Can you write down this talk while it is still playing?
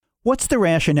What's the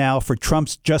rationale for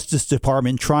Trump's Justice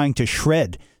Department trying to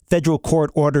shred federal court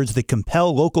orders that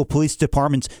compel local police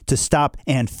departments to stop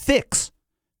and fix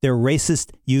their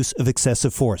racist use of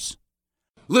excessive force?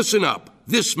 Listen up.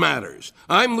 This matters.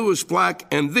 I'm Louis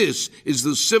Black, and this is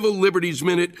the Civil Liberties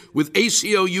Minute with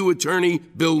ACLU attorney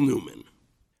Bill Newman.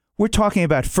 We're talking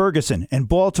about Ferguson and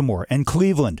Baltimore and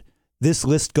Cleveland. This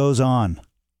list goes on.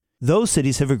 Those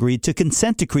cities have agreed to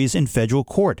consent decrees in federal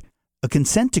court. A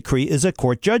consent decree is a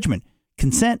court judgment.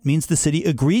 Consent means the city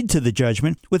agreed to the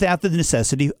judgment without the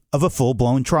necessity of a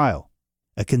full-blown trial.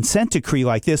 A consent decree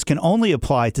like this can only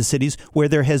apply to cities where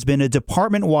there has been a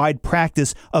department-wide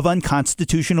practice of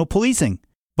unconstitutional policing.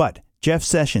 But Jeff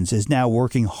Sessions is now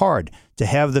working hard to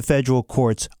have the federal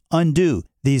courts undo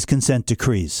these consent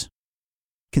decrees.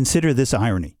 Consider this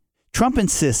irony. Trump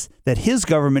insists that his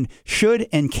government should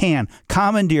and can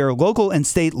commandeer local and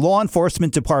state law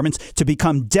enforcement departments to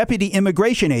become deputy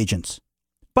immigration agents.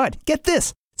 But get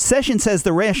this, Sessions says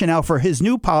the rationale for his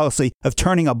new policy of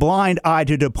turning a blind eye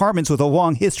to departments with a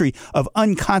long history of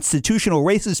unconstitutional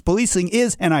racist policing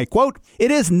is, and I quote,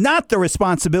 "It is not the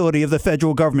responsibility of the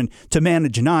federal government to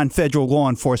manage non-federal law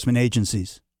enforcement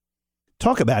agencies."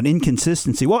 Talk about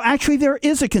inconsistency. Well, actually, there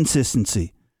is a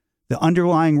consistency. The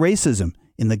underlying racism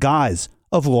in the guise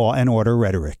of law and order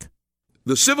rhetoric.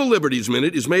 The Civil Liberties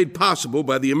Minute is made possible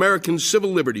by the American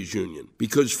Civil Liberties Union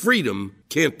because freedom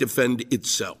can't defend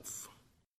itself.